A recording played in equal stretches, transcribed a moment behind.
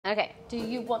Okay. Do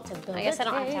you want to build I guess a I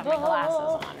don't have to have my table?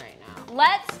 glasses on right now.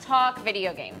 Let's talk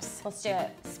video games. Let's do it.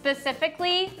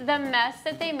 Specifically, the mess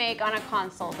that they make on a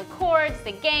console. The cords,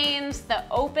 the games, the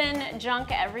open junk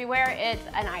everywhere. It's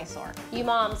an eyesore. You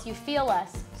moms, you feel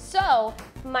us. So,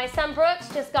 my son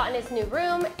Brooks just got in his new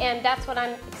room, and that's what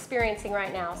I'm experiencing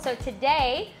right now. So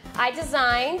today, I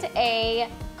designed a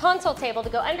console table to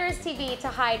go under his TV to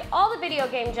hide all the video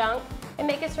game junk and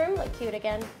make his room look cute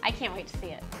again. I can't wait to see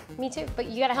it. Me too, but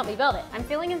you gotta help me build it. I'm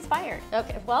feeling inspired.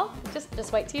 Okay, well,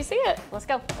 just wait till you see it. Let's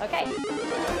go. Okay.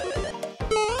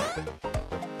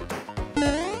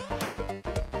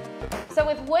 So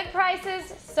with wood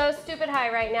prices so stupid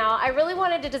high right now, I really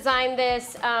wanted to design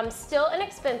this still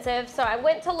inexpensive. So I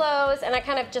went to Lowe's and I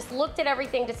kind of just looked at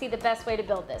everything to see the best way to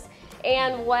build this.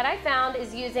 And what I found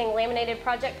is using laminated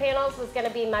project panels was gonna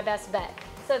be my best bet.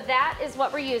 So that is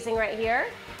what we're using right here.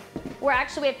 We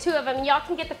have two of them. Y'all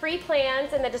can get the free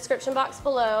plans in the description box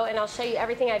below and I'll show you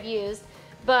everything I've used.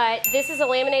 But this is a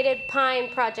laminated pine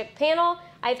project panel.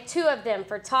 I have two of them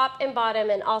for top and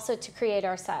bottom and also to create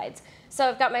our sides. So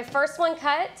I've got my first one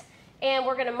cut and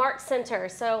we're gonna mark center.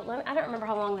 So I don't remember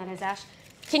how long that is, Ash.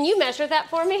 Can you measure that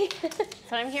for me? That's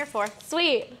what I'm here for.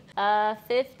 Sweet.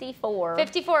 54.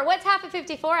 54. What's half of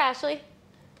 54, Ashley?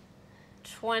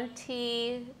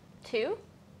 22?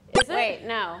 Is it? Wait,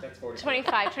 no.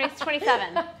 25,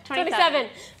 27. 27.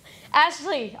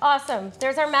 Ashley, awesome.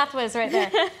 There's our math whiz right there.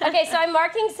 Okay, so I'm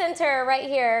marking center right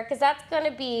here because that's going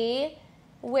to be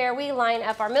where we line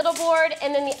up our middle board,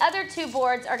 and then the other two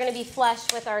boards are going to be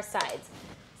flush with our sides.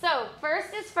 So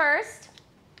first is first.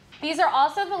 These are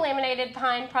also the laminated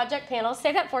pine project panels.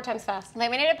 Say that 4 times fast.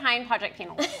 Laminated pine project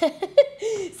panels.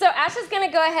 So Ash is going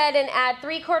to go ahead and add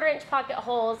 3/4 inch pocket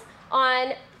holes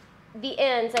on the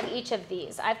ends of each of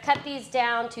these. I've cut these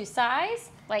down to size.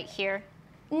 Like here.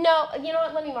 No, you know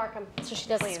what? Let me mark them so she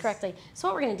does Please. this correctly. So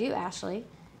what we're going to do, Ashley,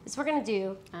 is we're going to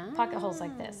do pocket holes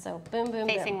like this. So boom, boom,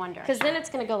 Facing boom. one direction. Because then it's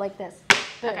going to go like this.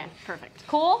 Boom. Okay, perfect.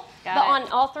 Cool? Got but it.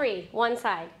 on all three, one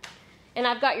side. And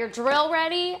I've got your drill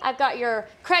ready. I've got your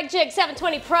Craig Jig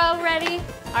 720 Pro ready.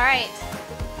 All right.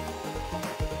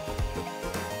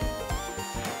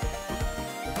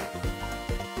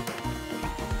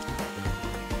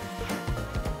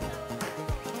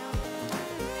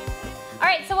 All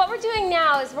right, so what we're doing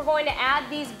now is we're going to add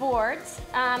these boards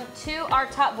to our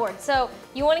top board. So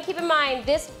you want to keep in mind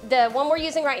the one we're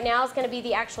using right now is going to be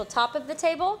the actual top of the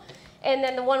table, and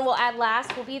then the one we'll add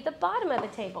last will be the bottom of the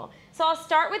table. So I'll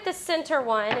start with the center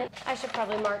one. I should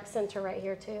probably mark center right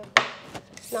here too,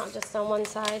 not just on one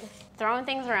side. Throwing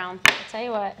things around. I'll tell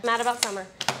you what, I'm mad about summer.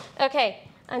 Okay,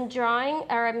 I'm going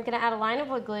to add a line of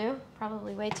wood glue,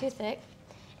 probably way too thick.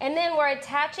 And then we're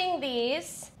attaching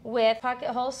these with pocket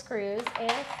hole screws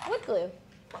and wood glue.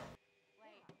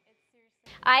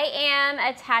 I am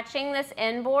attaching this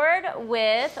end board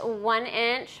with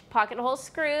 1-inch pocket hole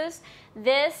screws.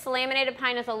 This laminated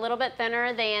pine is a little bit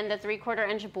thinner than the 3/4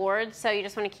 inch board, so you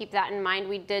just want to keep that in mind.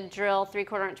 We did drill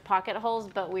 3/4 inch pocket holes,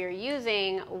 but we are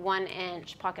using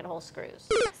 1-inch pocket hole screws.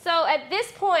 So at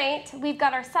this point, we've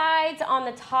got our sides on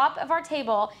the top of our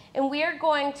table, and we are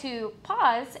going to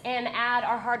pause and add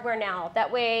our hardware now.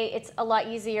 That way it's a lot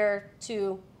easier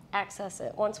to access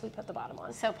it once we put the bottom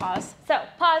on. So pause. So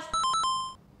pause.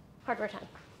 Hardware time.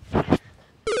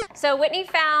 So Whitney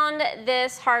found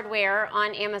this hardware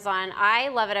on Amazon. I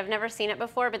love it. I've never seen it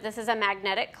before, but this is a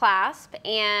magnetic clasp,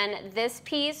 and this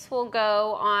piece will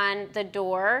go on the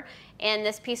door, and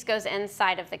this piece goes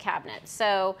inside of the cabinet.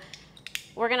 So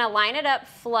we're going to line it up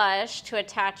flush to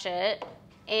attach it,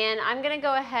 and I'm going to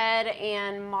go ahead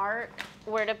and mark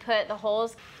where to put the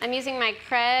holes. I'm using my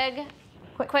Craig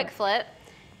Quick Flip,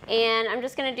 and I'm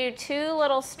just going to do 2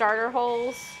 little starter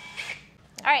holes.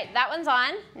 All right, that one's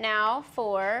on. Now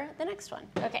for the next one.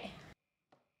 Okay.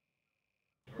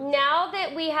 Now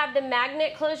that we have the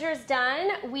magnet closures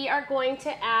done, we are going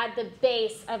to add the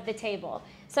base of the table.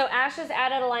 So Ash has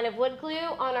added a line of wood glue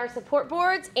on our support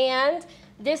boards, and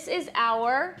this is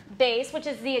our base, which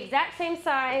is the exact same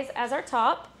size as our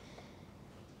top.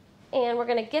 And we're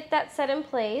gonna get that set in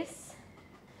place.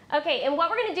 Okay, and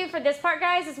what we're gonna do for this part,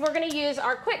 guys, is we're gonna use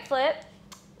our quick flip,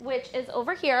 which is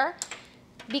over here,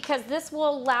 because this will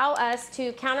allow us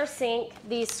to countersink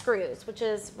these screws, which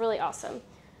is really awesome.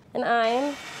 And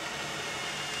I'm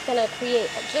gonna create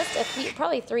just a few,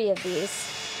 probably 3 of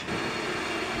these.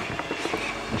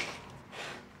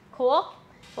 Cool.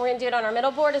 We're gonna do it on our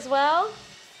middle board as well.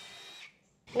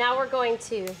 Now we're going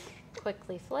to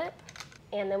quickly flip,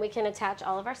 and then we can attach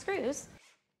all of our screws.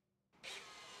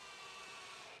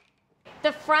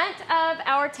 The front of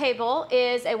our table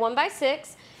is a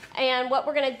 1x6. And what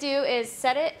we're gonna do is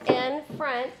set it in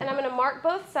front, and I'm gonna mark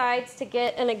both sides to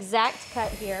get an exact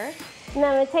cut here. And then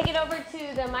I'm gonna take it over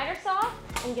to the miter saw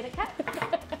and get it cut.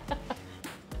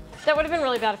 That would have been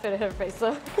really bad if it hit her face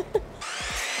though.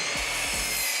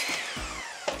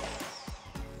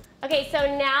 Okay,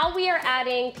 so now we are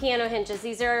adding piano hinges.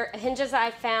 These are hinges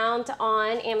I found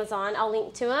on Amazon. I'll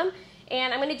link to them.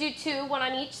 And I'm gonna do 2, 1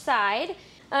 on each side.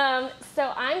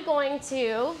 So I'm going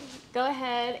to go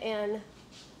ahead and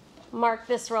mark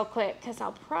this real quick because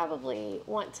I'll probably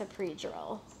want to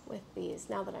pre-drill with these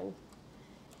now that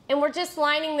and we're just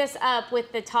lining this up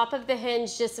with the top of the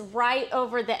hinge just right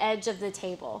over the edge of the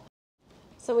table.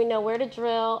 So we know where to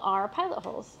drill our pilot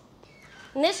holes.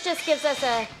 And this just gives us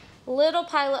a little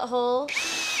pilot hole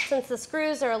since the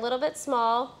screws are a little bit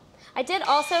small. I did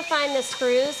also find the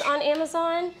screws on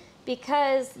Amazon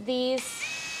because these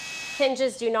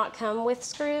hinges do not come with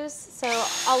screws, so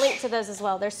I'll link to those as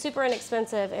well. They're super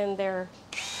inexpensive and they're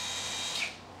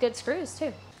good screws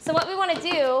too. So what we want to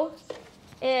do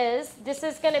is, this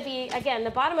is going to be, again, the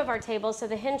bottom of our table, so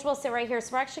the hinge will sit right here.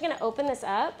 So we're actually going to open this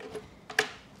up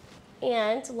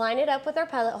and line it up with our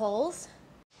pilot holes.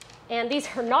 And these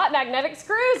are not magnetic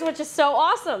screws, which is so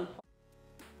awesome.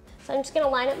 So I'm just going to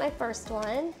line up my first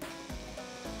one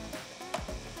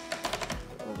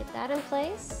and get that in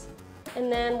place. And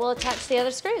then we'll attach the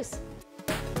other screws.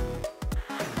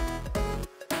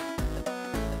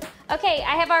 Okay,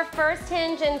 I have our first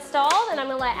hinge installed, and I'm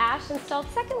gonna let Ash install the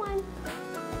second one.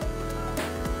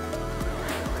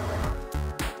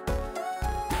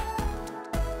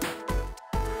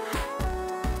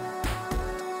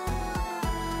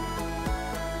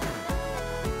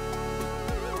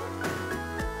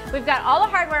 We've got all the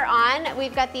hardware on.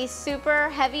 We've got these super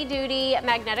heavy duty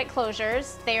magnetic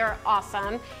closures. They are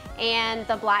awesome. And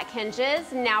the black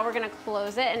hinges. Now we're gonna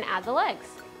close it and add the legs.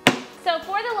 So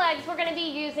for the legs, we're gonna be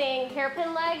using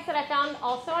hairpin legs that I found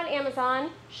also on Amazon.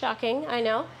 Shocking, I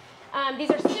know. These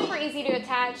are super easy to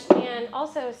attach and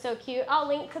also so cute. I'll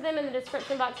link to them in the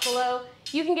description box below.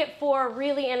 You can get 4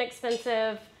 really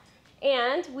inexpensive,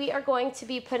 and we are going to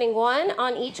be putting 1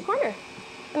 on each corner.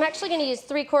 I'm actually going to use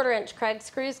 3/4 inch Kreg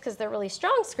screws because they're really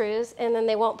strong screws and then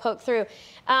they won't poke through.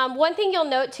 One thing you'll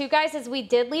note too, guys, is we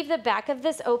did leave the back of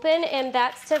this open, and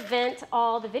that's to vent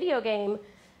all the video game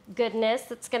goodness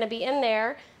that's going to be in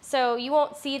there. So you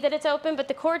won't see that it's open, but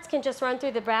the cords can just run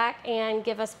through the back and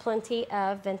give us plenty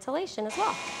of ventilation as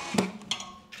well.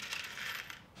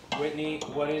 Whitney,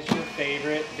 what is your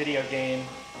favorite video game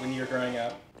when you were growing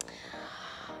up?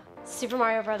 Super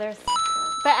Mario Brothers.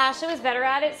 But Ashley was better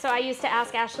at it, so I used to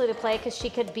ask Ashley to play because she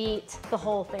could beat the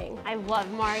whole thing. I love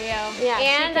Mario. Yeah,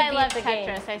 and I love the Tetris.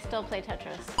 game. I still play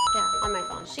Tetris. Yeah, on my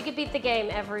phone. She could beat the game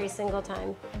every single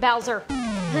time. Bowser.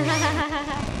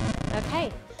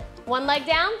 Okay, 1 leg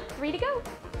down, 3 to go.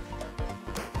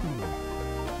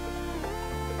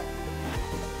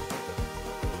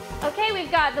 Okay,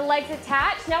 we've got the legs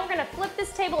attached. Now we're gonna flip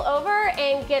this table over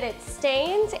and get it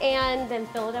stained and then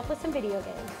fill it up with some video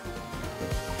games.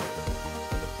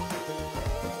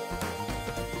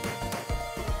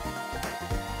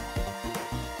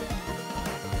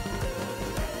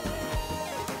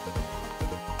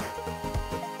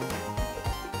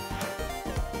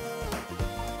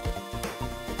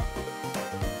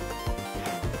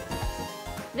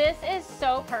 This is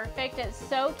so perfect. It's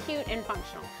so cute and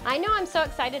functional. I know, I'm so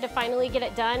excited to finally get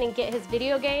it done and get his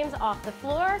video games off the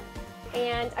floor.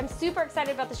 And I'm super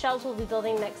excited about the shelves we'll be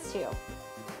building next too.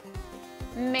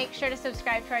 Make sure to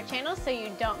subscribe to our channel so you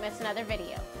don't miss another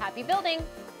video. Happy building!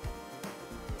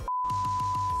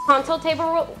 Console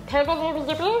table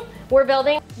we're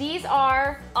building. These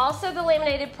are also the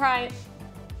laminated prime.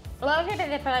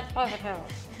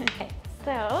 Okay,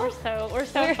 We're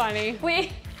so funny.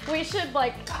 We should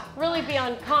like really be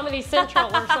on Comedy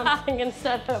Central or something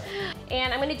instead of.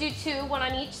 And I'm gonna do 2, 1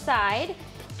 on each side.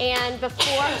 And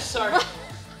before. Sorry.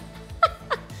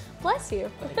 Bless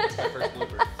you. That's my first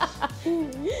blooper.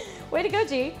 Way to go,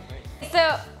 G.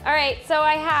 So, all right, so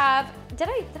I have, did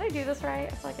I do this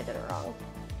right? I feel like I did it wrong.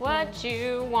 What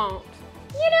you want.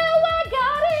 You know I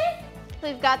got it.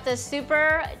 We've got the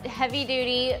super heavy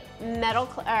duty metal,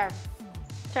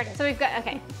 so we've got,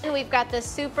 okay. And we've got the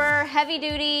super heavy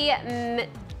duty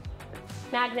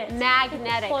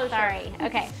magnetic, Closure. sorry.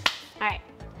 Okay, all right.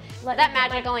 Let That me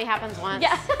get magic only happens once.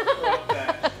 Yeah. Like that.